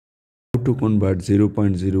How to convert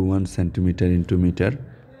 0.01 centimeter into meter?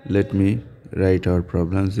 Let me write our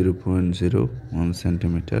problem. 0.01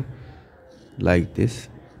 centimeter like this.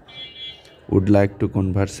 Would like to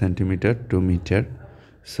convert centimeter to meter,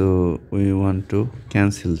 so we want to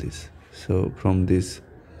cancel this. So from this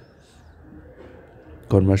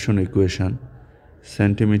conversion equation,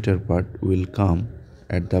 centimeter part will come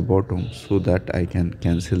at the bottom, so that I can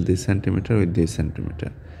cancel this centimeter with this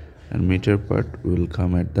centimeter, and meter part will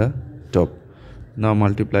come at the top. Now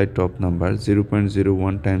multiply top number.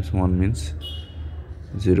 0.01 times 1 means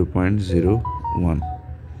 0.01.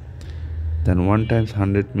 Then 1 times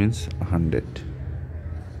 100 means 100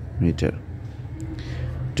 meter.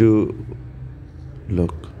 To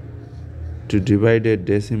divide a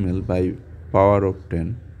decimal by power of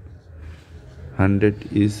 10,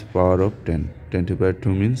 100 is power of 10. 10 to the power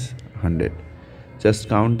 2 means 100. Just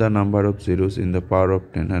count the number of zeros in the power of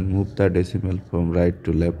 10 and move the decimal from right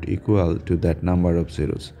to left equal to that number of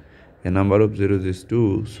zeros. A number of zeros is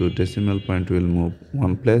 2, so decimal point will move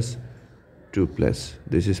 1 place, 2 place.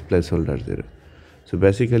 This is placeholder 0. So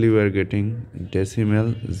basically we are getting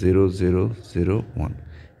decimal 0001.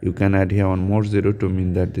 You can add here one more 0 to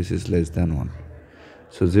mean that this is less than 1.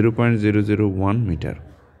 So 0.001 meter.